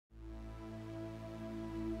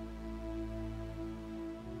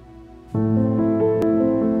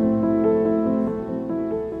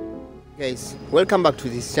Guys, welcome back to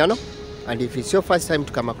this channel, and if it's your first time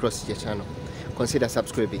to come across the channel, consider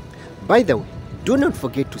subscribing. By the way, do not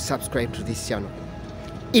forget to subscribe to this channel.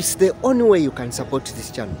 It's the only way you can support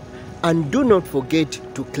this channel, and do not forget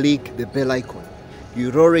to click the bell icon.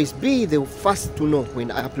 You'll always be the first to know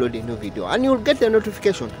when I upload a new video, and you'll get the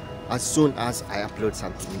notification as soon as I upload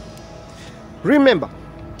something new. Remember,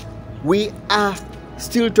 we are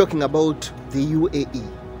still talking about the UAE.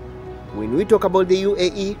 When we talk about the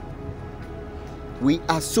UAE, we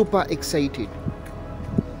are super excited.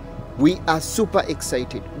 We are super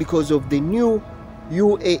excited because of the new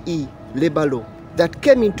UAE labor law that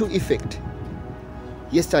came into effect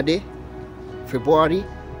yesterday, February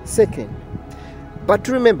 2nd. But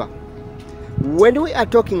remember, when we are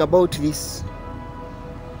talking about this,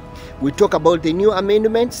 we talk about the new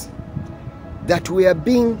amendments that were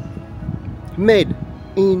being made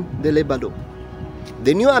in the labor law.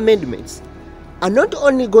 The new amendments are not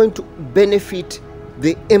only going to benefit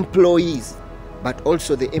the employees, but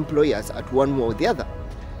also the employers at one way or the other,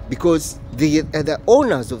 because they are the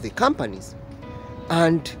owners of the companies,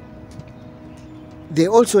 and they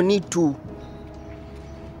also need to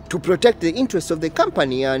protect the interests of the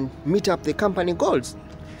company and meet up the company goals.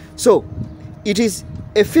 So it is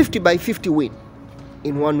a 50-by-50 win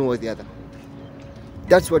in one way or the other.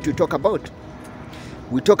 That's what we talk about.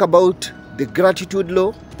 We talk about the gratitude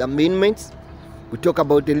law, the amendments. We talk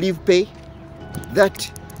about the leave pay that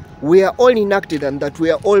we are all enacted and that we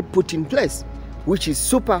are all put in place, which is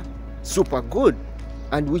super good,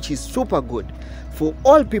 and which is super good for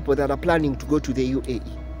all people that are planning to go to the UAE.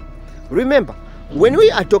 Remember, when we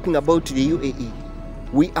are talking about the UAE,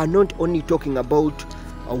 we are not only talking about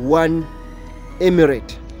one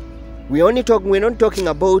emirate. We're not talking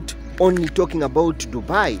about only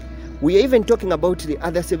Dubai. We are even talking about the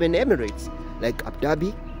other 7 emirates like Abu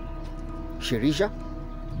Dhabi, Sharjah,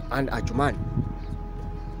 and Ajman.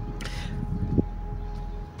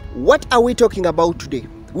 What are we talking about today?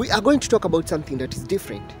 We are going to talk about something that is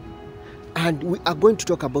different, and we are going to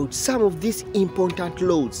talk about some of these important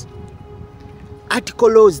laws,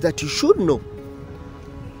 article laws that you should know.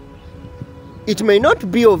 It may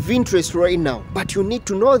not be of interest right now, but you need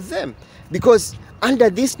to know them, because under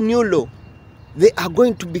this new law, they are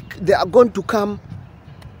going to come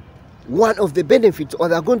one of the benefits, or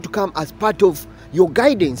they are going to come as part of your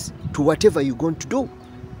guidance to whatever you're going to do.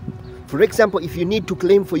 For example, if you need to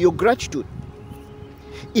claim for your gratitude,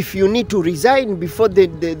 if you need to resign before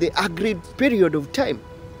the agreed period of time,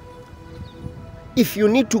 if you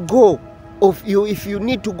need to go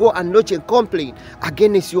and lodge a complaint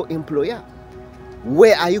against your employer,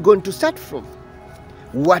 where are you going to start from?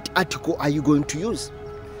 What article are you going to use?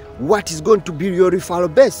 What is going to be your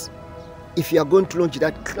referral base if you are going to launch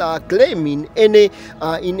that claim in any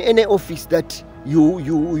office that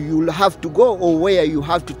you'll have to go, or where you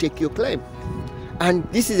have to take your claim? And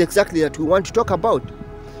this is exactly that we want to talk about.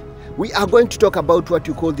 We are going to talk about what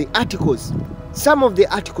you call the articles, some of the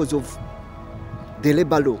articles of the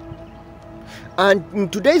labor law. And in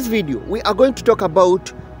today's video, we are going to talk about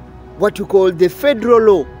what you call the federal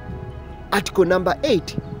law, article number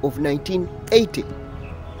 8 of 1980.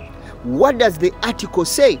 What does the article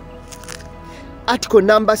say? Article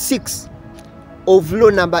number 6 of law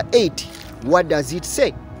number 8, what does it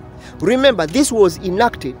say? Remember, this was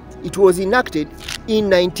enacted, it was enacted in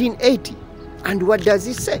 1980. And what does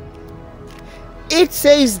it say? It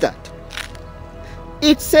says that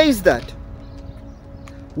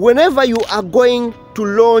whenever you are going to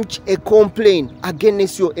launch a complaint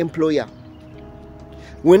against your employer,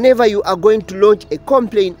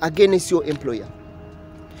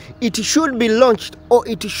 it should be launched, or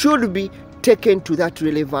it should be taken to that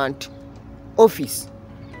relevant office.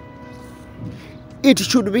 It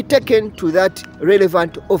should be taken to that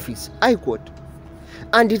relevant office, I quote.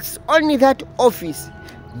 And it's only that office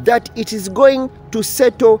that it is going to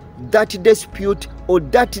settle that dispute or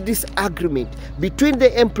that disagreement between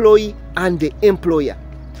the employee and the employer,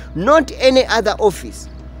 not any other office.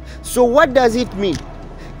 So what does it mean?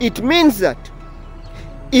 It means that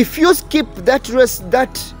if you skip that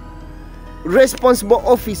responsible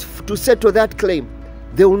office to settle that claim,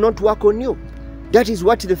 they will not work on you. That is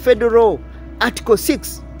what the federal article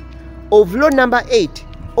 6 of law number 8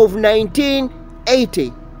 of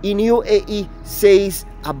 1980 in UAE says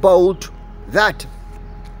about that.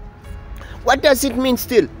 What does it mean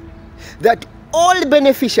still? That all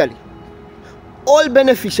beneficiaries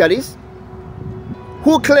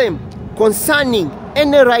who claim concerning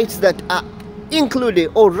any rights that are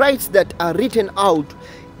included or rights that are written out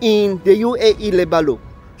in the UAE labor law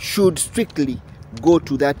should strictly go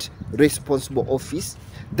to that responsible office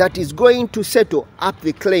that is going to settle up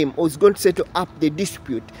the claim, or is going to settle up the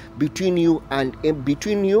dispute between you,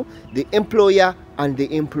 the employer and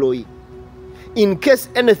the employee. In case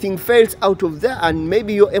anything fails out of there and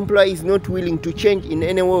maybe your employer is not willing to change in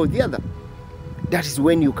any way or the other, that is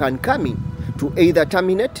when you can come in to either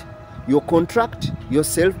terminate your contract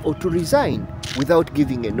yourself or to resign without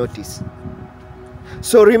giving a notice.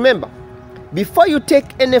 So remember, before you take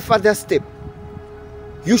any further step,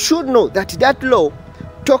 you should know that that law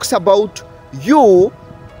talks about you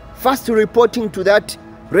first reporting to that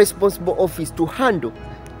responsible office to handle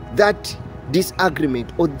that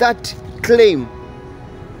disagreement or that claim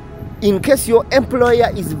in case your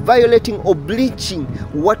employer is violating or breaching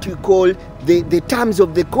what we call the terms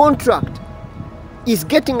of the contract, is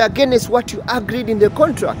getting against what you agreed in the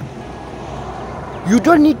contract. You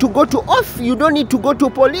don't need to go to you don't need to go to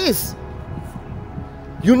police.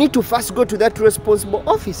 You need to first go to that responsible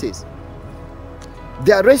offices.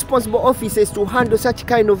 There are responsible offices to handle such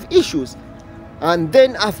kind of issues. And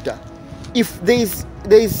then after, if there's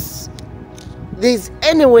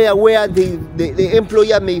anywhere where the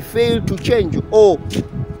employer may fail to change, or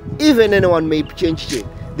even anyone may change it,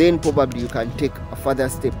 then probably you can take a further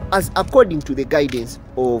step as according to the guidance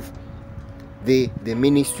of the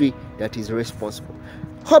ministry that is responsible.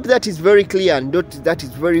 Hope that is very clear and that is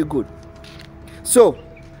very good. So,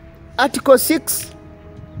 Article 6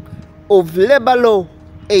 of Labor Law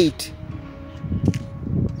 8,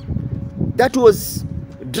 that was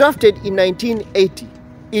drafted in 1980.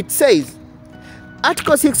 It says,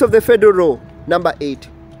 Article 6 of the Federal Law number 8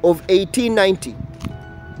 of 1890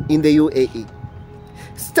 in the UAE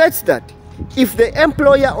states that if the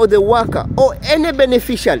employer or the worker or any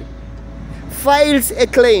beneficiary files a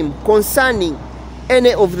claim concerning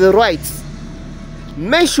any of the rights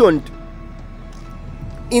mentioned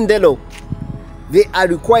in the law, they are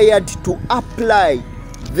required to apply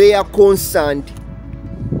their concern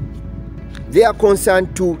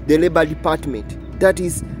to the Labor Department that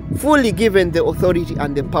is fully given the authority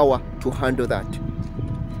and the power to handle that.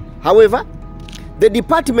 However, the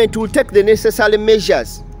department will take the necessary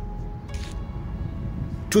measures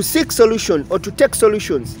to seek solution or to take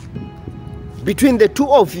solutions between the two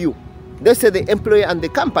of you, let's say the employer and the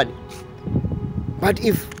company. But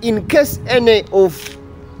if in case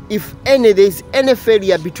if there's any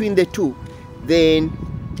failure between the two, then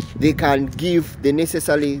they can give the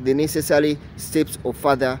necessary steps of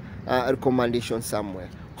further recommendation somewhere.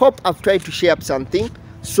 Hope I've tried to share up something.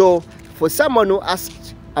 So for someone who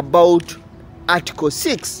asked about Article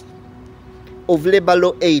 6 of Labor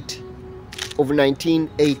Law 8 of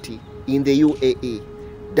 1980 in the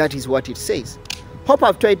UAE, that is what it says. Hope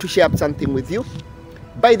I've tried to share up something with you.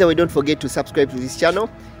 By the way, don't forget to subscribe to this channel.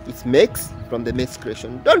 It's Mex from the Mex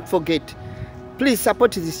Creation. Don't forget, please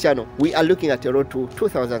support this channel. We are looking at a road to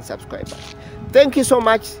 2,000 subscribers. Thank you so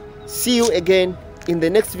much. See you again in the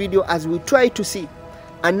next video as we try to see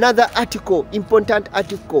another article, important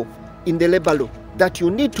article in the labor law that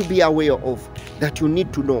you need to be aware of, that you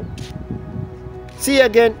need to know. See you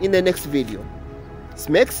again in the next video. It's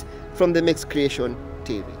Mex from the Mex Creation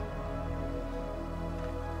TV.